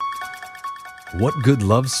What good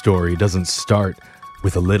love story doesn't start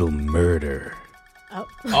with a little murder?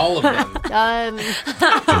 All of them.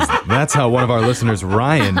 'Cause that's how one of our listeners,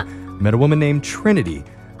 Ryan, met a woman named Trinity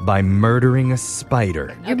by murdering a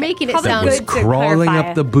spider You're making it that sound was good. crawling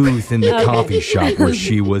up the booth in the coffee shop where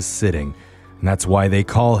she was sitting. And that's why they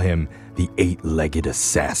call him the eight-legged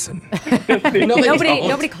assassin.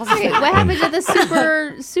 Nobody calls him that. What happened to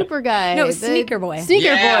the super guy? No, The Sneaker Boy. Sneaker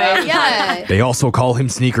Yeah. Boy, yeah. They also call him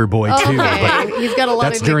Sneaker Boy, too. But Okay, he's got a lot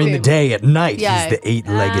that's of during the nicknames. day. At night, Yeah. he's the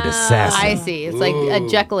eight-legged assassin. I see. It's like a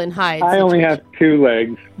Jekyll and Hyde. I only have 2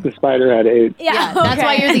 legs. The spider had 8. Yeah, that's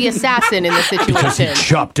why you're the assassin in the Because he situation.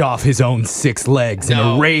 chopped off his own 6 legs in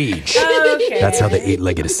a rage. Okay. That's how the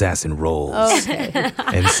eight-legged assassin rolls. Okay.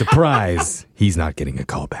 And surprise, he's not getting a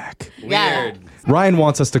call back. Yeah. Weird. Ryan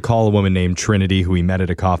wants us to call a woman named Trinity who he met at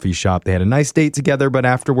a coffee shop. They had a nice date together, but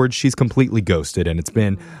afterwards she's completely ghosted, and it's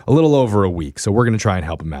been a little over a week. So we're going to try and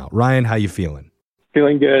help him out. Ryan, how you feeling?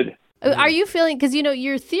 Feeling good. Are you feeling, because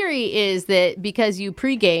your theory is that because you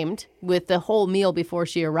pre-gamed with the whole meal before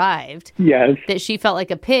she arrived, Yes. that she felt like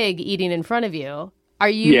a pig eating in front of you. Are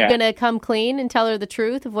you Yeah. going to come clean and tell her the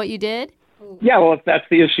truth of what you did? Yeah, well, if that's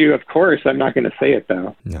the issue, of course, I'm not going to say it,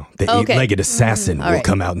 though. No, the Okay. eight-legged assassin All will right.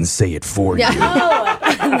 come out and say it for you.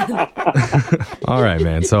 Yeah. All right,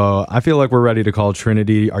 man. So I feel like we're ready to call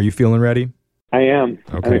Trinity. Are you feeling ready? I am.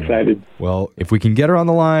 Okay. I'm excited. Well, if we can get her on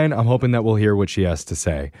the line, I'm hoping that we'll hear what she has to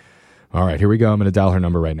say. All right, here we go. I'm going to dial her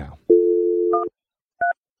number right now.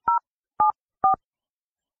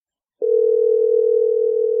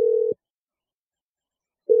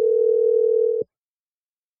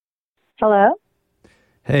 Hello?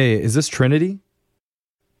 Hey, is this Trinity?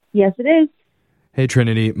 Yes, it is. Hey,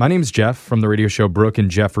 Trinity. My name's Jeff from the radio show Brooke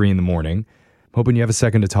and Jeffrey in the Morning. I'm hoping you have a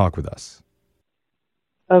second to talk with us.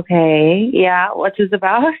 Okay. Yeah. What's this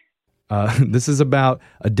about? This is about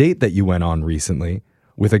a date that you went on recently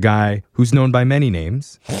with a guy who's known by many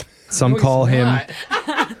names. Some call him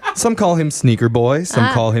Sneaker Boy.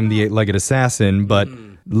 Some call him the eight-legged assassin, but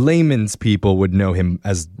layman's people would know him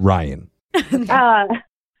as Ryan.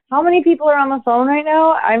 How many people are on the phone right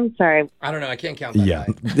now? I'm sorry. I don't know. I can't count that Yeah.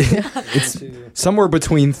 high. It's somewhere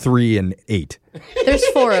between 3 and 8. There's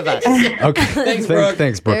 4 of us. Okay. Thanks, Brooke.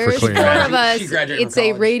 Thanks, Brooke, for There's clearing 4 that of up. us. She graduated It's from a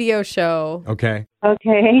college. radio show. Okay.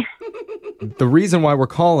 Okay. The reason why we're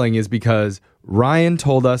calling is because Ryan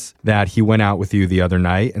told us that he went out with you the other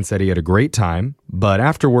night and said he had a great time, but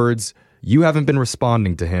afterwards, you haven't been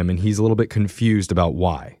responding to him, and he's a little bit confused about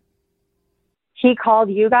why. He called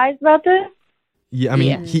you guys about this? Yeah, I mean,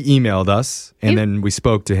 Yeah. he emailed us, and then we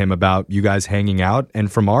spoke to him about you guys hanging out,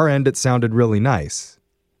 and from our end, it sounded really nice.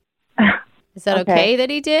 Is that Okay. okay that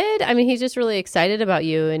he did? I mean, he's just really excited about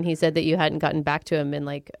you, and he said that you hadn't gotten back to him in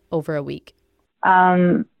like over a week.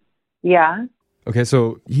 Yeah. Okay,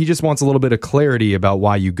 so he just wants a little bit of clarity about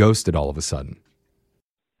why you ghosted all of a sudden.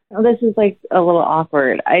 Well, this is like a little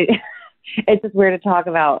awkward. It's just weird to talk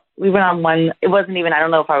about. We went on one, it wasn't even, I don't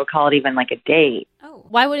know if I would call it even like a date. Oh.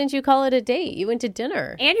 Why wouldn't you call it a date? You went to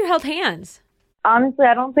dinner. And you held hands. Honestly,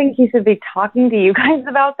 I don't think he should be talking to you guys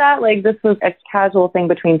about that. Like, this was a casual thing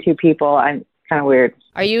between 2 people. I'm kind of weird.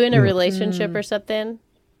 Are you in a relationship or something?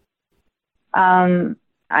 I'm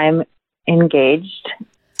engaged.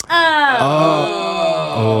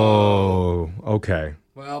 Oh, okay.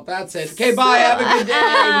 Well, that's it. Okay, bye. Have a good day. We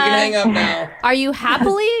can hang up now. Are you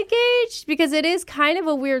happily engaged? Because it is kind of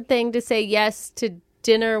a weird thing to say yes to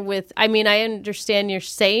dinner with. I mean, I understand you're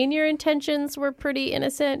saying your intentions were pretty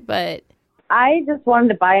innocent, but I just wanted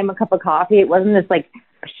to buy him a cup of coffee. It wasn't this like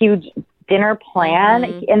huge dinner plan.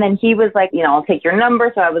 And then he was like, I'll take your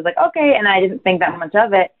number. So I was like, okay. And I didn't think that much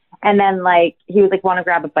of it. And then like, he was like, want to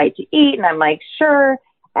grab a bite to eat? And I'm like, sure.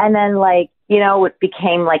 And then like, it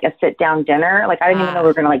became like a sit down dinner. Like I didn't even know we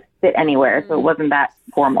were going to like sit anywhere. So it wasn't that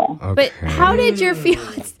formal. Okay. but how did your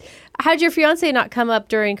fiance not come up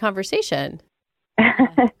during conversation?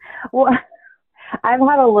 Well, I've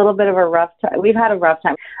had a little bit of a rough time. We've had a rough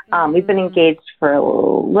time. We've been engaged for a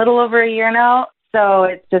little over a year now. So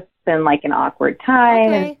it's just been like an awkward time.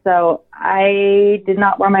 Okay. And so I did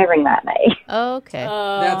not wear my ring that night. Okay.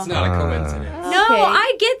 That's not a coincidence. No, Okay.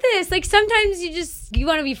 I get this. Like sometimes you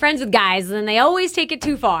want to be friends with guys and they always take it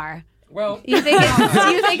too far. Well, You think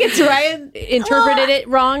it's Ryan interpreted it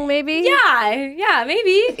wrong, maybe? Yeah,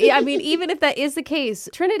 maybe. Yeah, I mean, even if that is the case,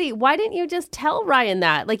 Trinity, why didn't you just tell Ryan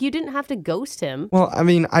that? Like, you didn't have to ghost him. Well, I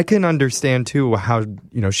mean, I can understand too how,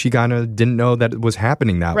 she kind of didn't know that it was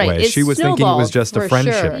happening that Right, way. it She was thinking it was snowballed just a for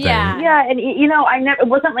friendship sure. thing. Yeah. Yeah, and I never. It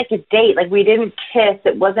wasn't like a date. Like we didn't kiss.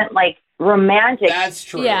 It wasn't like romantic. That's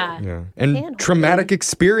true. Yeah. Yeah. And Hand-holding. traumatic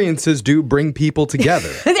experiences do bring people together.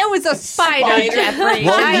 That was a spider, Jeffrey.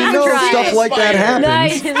 Well, Nice you know, try. stuff like that happens.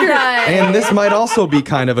 Nice try. And this might also be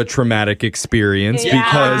kind of a traumatic experience Yeah,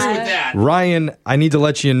 because I agree with that. Ryan, I need to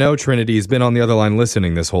let you know, Trinity has been on the other line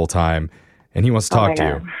listening this whole time, and he wants to Oh my talk to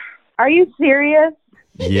God. you. Are you serious?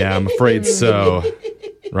 Yeah, I'm afraid so.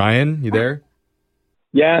 Ryan, you there?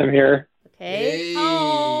 Yeah, I'm here. Okay. Hey.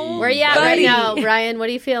 Where you at right now, Ryan? What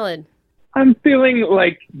are you feeling? I'm feeling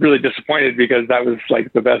like really disappointed because that was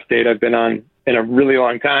like the best date I've been on in a really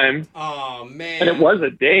long time. Oh, man. And it was a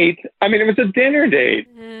date. I mean, it was a dinner date.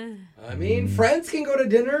 I mean, friends can go to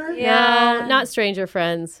dinner. No, not stranger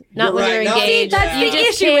friends. Not You're when right. you're No, engaged. That's You the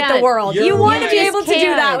just issue with the can't. world. You're You want to be right. able to do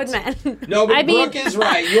that with Can't. men. No, but I mean, Brooke is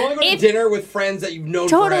right. You only go to if- dinner with friends that you've known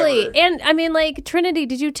Totally. forever. And I mean, like, Trinity,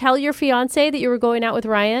 did you tell your fiance that you were going out with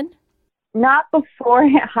Ryan? Not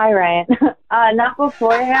beforehand. Hi, Ryan. Not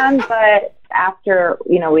beforehand, but after,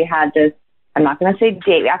 we had this, I'm not going to say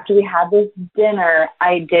date. After we had this dinner,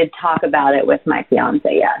 I did talk about it with my fiance,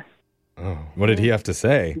 yes. Oh, what did he have to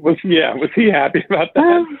say? Was he happy about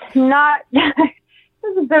that? Not, it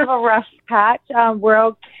was a bit of a rough patch. We're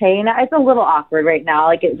okay now. It's a little awkward right now.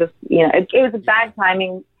 Like, it just, it was a bad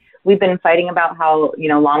timing. We've been fighting about how,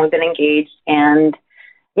 long we've been engaged. And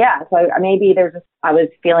yeah, so maybe I was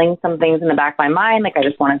feeling some things in the back of my mind. Like, I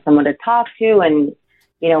just wanted someone to talk to. And,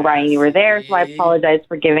 Ryan, you were there. So I apologize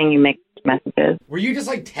for giving you mixed messages. Were you just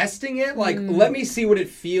like testing it? Like, let me see what it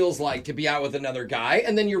feels like to be out with another guy.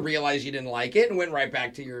 And then you realized you didn't like it and went right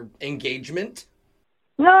back to your engagement?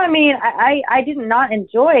 No, I mean, I did not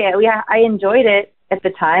enjoy it. I enjoyed it at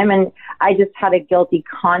the time, and I just had a guilty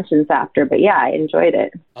conscience after. But yeah, I enjoyed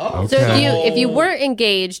it. Oh, So Okay. if you weren't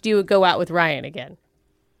engaged, you would go out with Ryan again.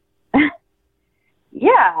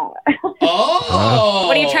 Yeah. Oh.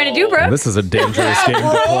 What are you trying to do, bro? This is a dangerous game to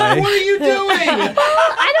What play. are you doing?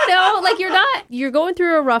 I don't know. Like, you're going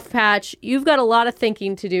through a rough patch. You've got a lot of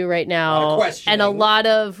thinking to do right A lot now of questioning. and a lot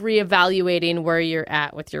of reevaluating where you're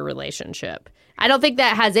at with your relationship. I don't think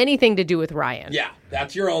that has anything to do with Ryan. Yeah,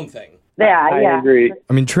 that's your own thing. Yeah, I yeah. agree.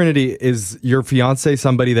 I mean, Trinity, is your fiance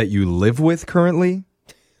somebody that you live with currently?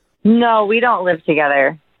 No, we don't live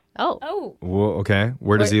together. Oh. Oh. Well, okay.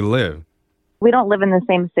 Where does he live? We don't live in the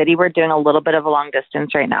same city. We're doing a little bit of a long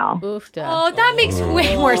distance right now. Oofda. Oh, that makes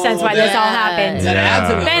way more sense why this all happened. That adds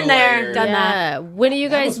Yeah. another Been there, layer. done that. Yeah. When are you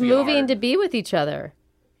That guys must be moving hard. to be with each other?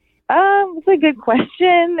 It's a good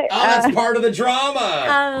question. Oh, that's part of the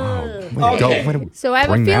drama. Way to go. Okay. Way to So I have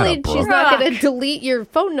a bring that feeling up, bro. she's not going to delete your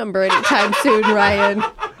phone number anytime soon, Ryan.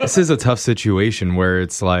 This is a tough situation where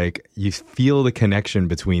it's like you feel the connection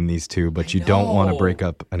between these two, but you don't want to know. break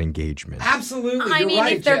up an engagement. Absolutely. I You're mean,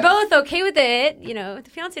 right, if they're Jeff. both okay with it, the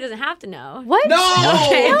fiance doesn't have to know. What? No!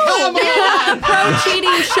 Okay. Come on!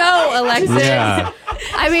 Pro-cheating show, Alexis. Yeah.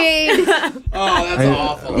 I mean, Oh, that's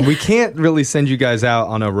awful. We can't really send you guys out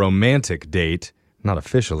on a romantic date, not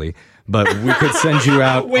officially, but we could send you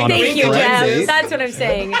out Wait, on a Thank you, friend Jeff. is- That's what I'm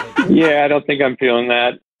saying. Yeah, I don't think I'm feeling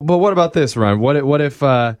that. But what about this, Ryan? What if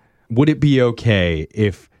would it be okay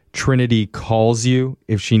if Trinity calls you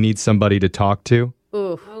if she needs somebody to talk to?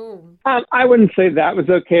 oof. I wouldn't say that was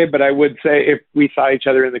okay, but I would say if we saw each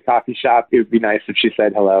other in the coffee shop, it would be nice if she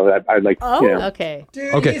said hello. I'd like, Okay.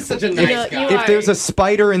 Dude, Okay. he's such a nice know, guy. you If there's a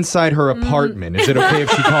spider inside her apartment, is it okay if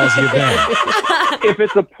she calls you then? if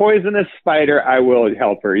it's a poisonous spider, I will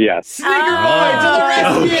help her. Yes. Sneaker boy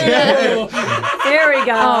to the rescue! There we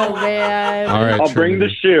go. Oh, man. All right, I'll bring the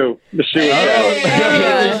Trinity. shoe. The shoe.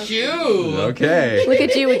 Hey, the shoe. Okay. Look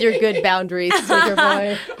at you with your good boundaries, Sneaker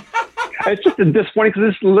Boy. It's just disappointing because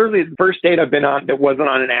this is literally the first date I've been on that wasn't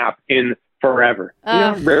on an app in forever.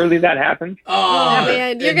 Rarely that happens. Oh,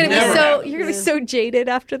 Man, you're it gonna be never so happens. jaded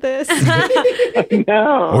after this.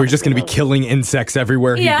 No. Or he's just going to be killing insects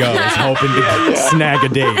everywhere he Yeah. goes, hoping to snag a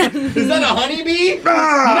date. Is that a honeybee?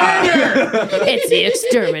 Murder! It's the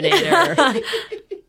exterminator.